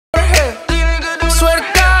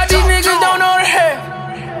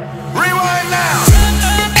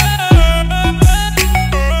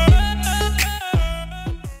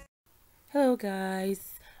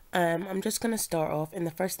guys, I'm just gonna start off, and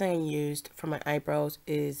the first thing I used for my eyebrows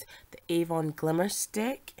is the Avon Glimmer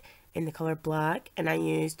Stick in the color black, and I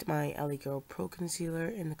used my LA Girl Pro Concealer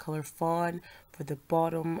in the color Fawn for the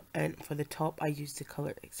bottom, and for the top I used the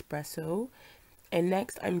color Espresso. And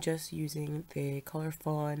next I'm just using the color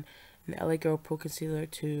Fawn and the LA Girl Pro Concealer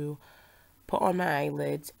to put on my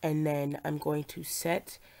eyelids, and then I'm going to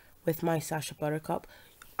set with my Sacha Buttercup.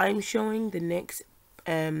 I'm showing the NYX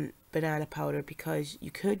banana powder because you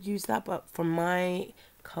could use that, but for my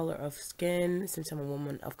color of skin, since I'm a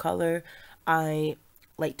woman of color, I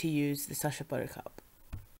like to use the Sacha Buttercup.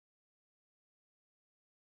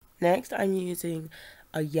 Next, I'm using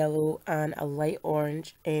a yellow and a light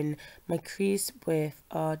orange in my crease with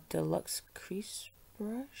a deluxe crease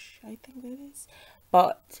brush, I think that is.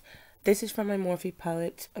 But this is from my Morphe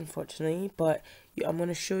palette, unfortunately, but I'm going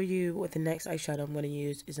to show you what the next eyeshadow I'm going to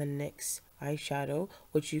use is a NYX eyeshadow,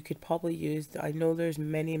 which you could probably use. I know there's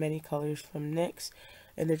many colors from NYX,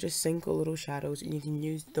 and they're just single little shadows, and you can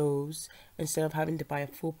use those instead of having to buy a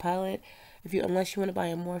full palette. Unless you want to buy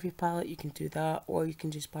a Morphe palette, you can do that, or you can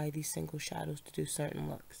just buy these single shadows to do certain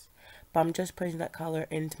looks. But I'm just putting that color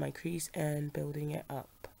into my crease and building it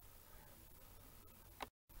up.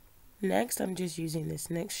 Next, I'm just using this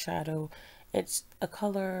NYX shadow. It's a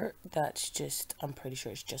color that's just, I'm pretty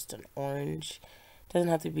sure it's just an orange. Doesn't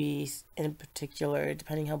have to be in particular,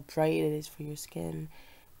 depending how bright it is for your skin.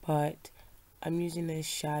 But I'm using this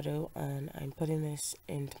shadow and I'm putting this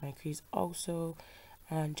into my crease also,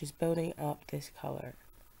 and just building up this color.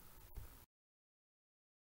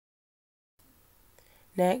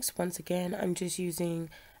 Next, once again, I'm just using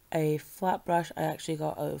a flat brush I actually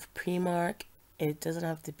got out of Primark. It doesn't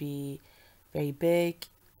have to be very big,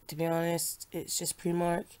 to be honest. It's just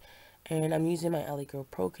Primark. And I'm using my LA Girl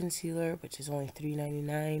Pro Concealer, which is only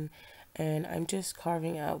 $3.99. And I'm just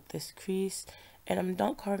carving out this crease. And I'm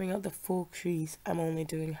not carving out the full crease. I'm only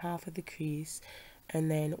doing half of the crease. And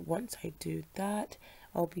then once I do that,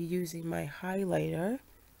 I'll be using my highlighter.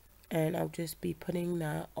 And I'll just be putting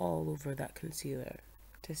that all over that concealer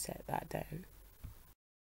to set that down.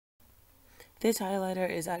 This highlighter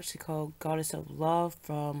is actually called Goddess of Love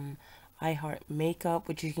from I Heart Makeup,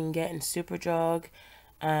 which you can get in Superdrug,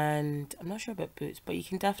 and I'm not sure about Boots, but you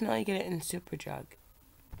can definitely get it in Superdrug.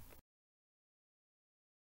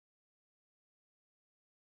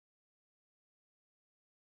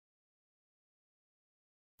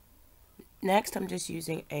 Next, I'm just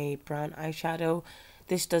using a brown eyeshadow.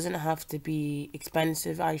 This doesn't have to be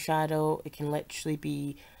expensive eyeshadow. It can literally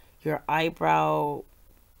be your eyebrow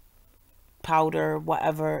powder,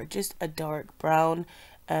 whatever, just a dark brown,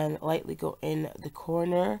 and lightly go in the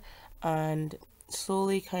corner and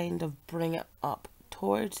slowly kind of bring it up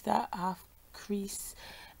towards that half crease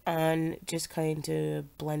and just kind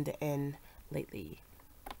of blend it in lightly.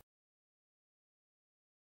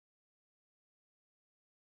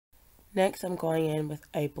 Next, I'm going in with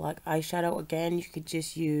a black eyeshadow. Again, you could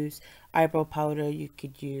just use eyebrow powder. You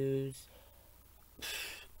could use,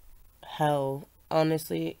 hell,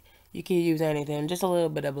 honestly, you can use anything. Just a little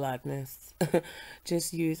bit of blackness.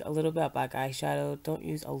 Just use a little bit of black eyeshadow. Don't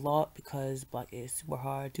use a lot because black is super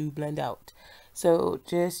hard to blend out. So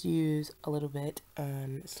just use a little bit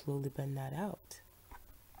and slowly blend that out.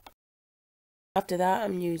 After that,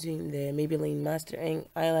 I'm using the Maybelline Master Ink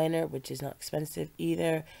eyeliner, which is not expensive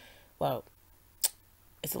either. Well,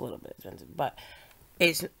 it's a little bit expensive, but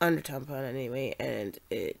it's under £10 anyway, and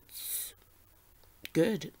it's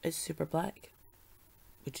good. It's super black,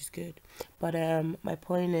 which is good. But my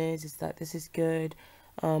point is that this is good.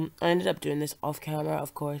 I ended up doing this off camera,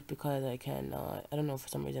 of course, because I cannot, I don't know, for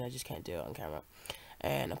some reason I just can't do it on camera.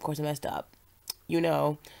 And of course I messed up, you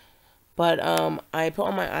know. But I put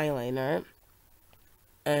on my eyeliner,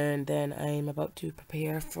 and then I'm about to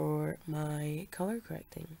prepare for my color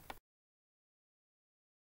correcting.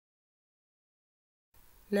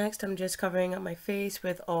 Next, I'm just covering up my face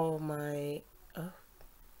with all my,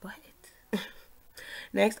 what?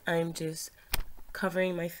 Next, I'm just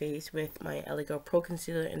covering my face with my LA Girl Pro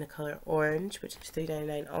Concealer in the color Orange, which is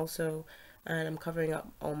 $3.99 also. And I'm covering up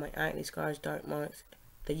all my acne scars, dark marks,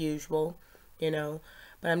 the usual, you know.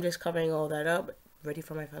 But I'm just covering all that up, ready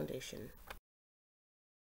for my foundation.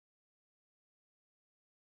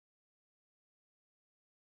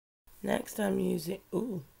 Next, I'm using,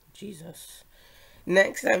 ooh, Jesus.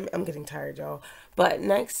 Next, I'm getting tired, y'all. But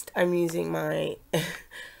next, I'm using my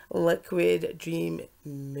Liquid Dream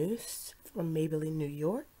Mousse from Maybelline New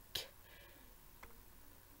York.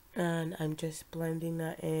 And I'm just blending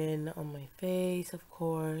that in on my face, of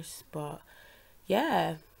course. But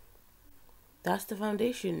yeah, that's the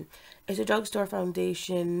foundation. It's a drugstore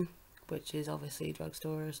foundation, which is obviously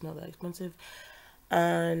drugstore. It's not that expensive,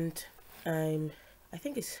 and I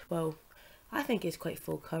think it's, well, I think it's quite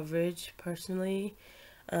full coverage personally,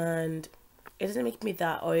 and it doesn't make me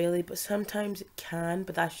that oily, but sometimes it can,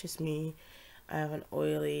 but that's just me. I have an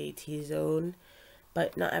oily T-zone,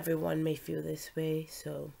 but not everyone may feel this way,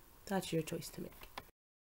 so that's your choice to make.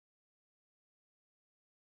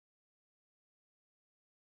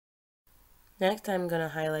 Next, I'm going to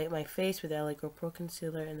highlight my face with the LA Girl Pro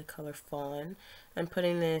Concealer in the color Fawn. I'm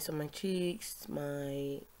putting this on my cheeks,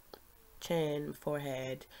 my chin,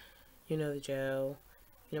 forehead, you know the drill.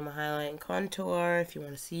 You know, my highlight and contour. If you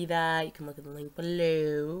want to see that, you can look at the link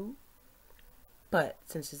below. But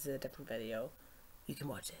since this is a different video, you can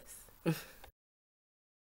watch this.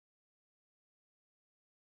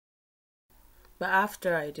 But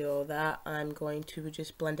after I do all that, I'm going to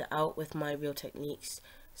just blend it out with my Real Techniques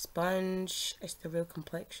sponge. It's the Real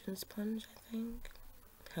Complexion sponge, I think.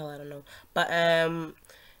 Hell, I don't know. But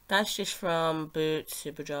that's just from Boots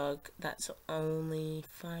Superdrug. That's only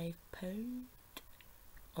 £5.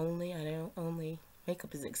 Only, I know, only.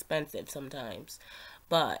 Makeup is expensive sometimes,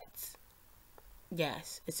 but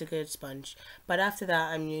yes, it's a good sponge. But after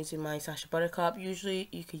that, I'm using my Sacha Buttercup. Usually,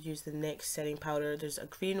 you could use the NYX setting powder. There's a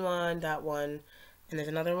green one, that one, and there's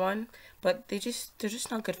another one. But they're just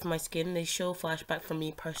not good for my skin. They show flashback for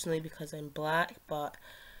me personally because I'm black. But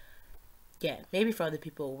yeah, maybe for other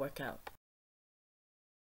people it will work out.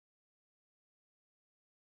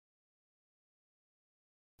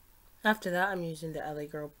 After that, I'm using the LA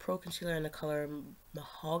Girl Pro Concealer in the color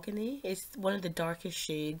Mahogany. It's one of the darkest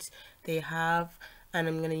shades they have, and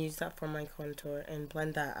I'm going to use that for my contour and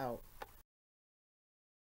blend that out.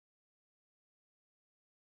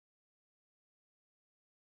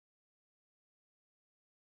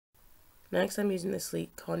 Next, I'm using the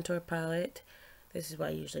Sleek Contour Palette. This is what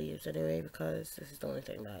I usually use anyway because this is the only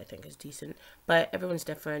thing that I think is decent. But everyone's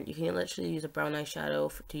different. You can literally use a brown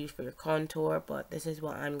eyeshadow to use for your contour, but this is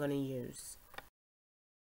what I'm going to use.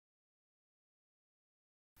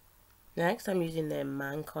 Next, I'm using the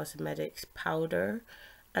Man Cosmetics powder.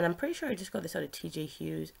 And I'm pretty sure I just got this out of TJ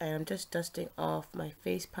Hughes. And I'm just dusting off my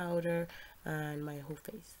face powder and my whole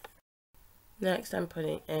face. Next, I'm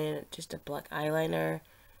putting in just a black eyeliner.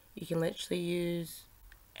 You can literally use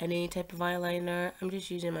any type of eyeliner. I'm just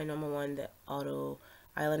using my normal one, the auto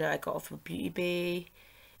eyeliner I got off of Beauty Bay.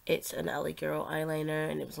 It's an LA Girl eyeliner,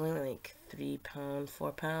 and it was only like £3,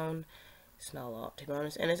 £4. It's not a lot, to be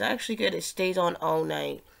honest, and it's actually good. It stays on all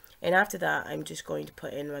night. And after that, I'm just going to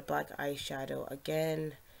put in my black eyeshadow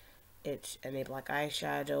again. It's any black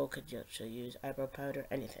eyeshadow, could actually use eyebrow powder,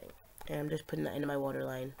 anything. And I'm just putting that into my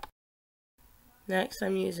waterline. Next,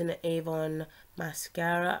 I'm using an Avon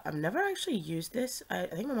mascara. I've never actually used this. I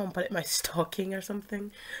think my mom put it in my stocking or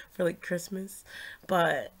something for like Christmas.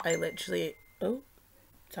 But I literally, oh,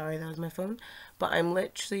 sorry, that was my phone. But I'm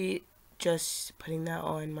literally just putting that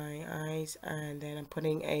on my eyes, and then I'm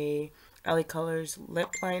putting a LA Colors lip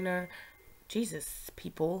liner. Jesus,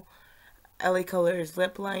 people. LA Colors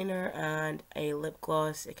lip liner and a lip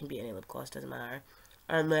gloss. It can be any lip gloss, doesn't matter.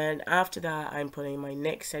 And then after that, I'm putting my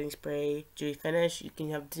NYX setting spray, Dewy Finish. You can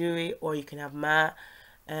have dewy or you can have matte.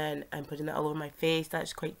 And I'm putting that all over my face.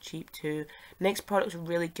 That's quite cheap too. NYX products are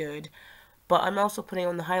really good. But I'm also putting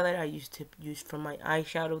on the highlighter I used to use for my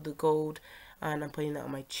eyeshadow, the gold. And I'm putting that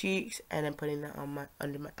on my cheeks. And I'm putting that on my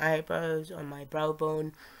under my eyebrows, on my brow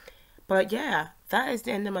bone. But yeah, that is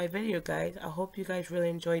the end of my video, guys. I hope you guys really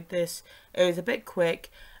enjoyed this. It was a bit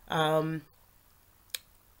quick. But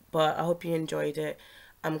I hope you enjoyed it.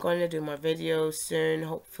 I'm going to do more videos soon,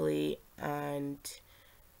 hopefully, and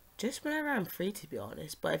just whenever I'm free, to be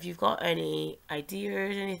honest. But if you've got any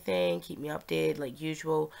ideas, anything, keep me updated like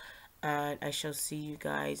usual, and I shall see you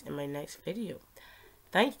guys in my next video.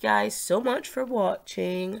 Thank you guys so much for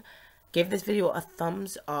watching. Give this video a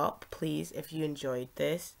thumbs up, please, if you enjoyed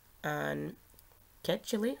this, and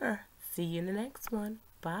catch you later. See you in the next one.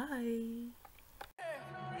 Bye.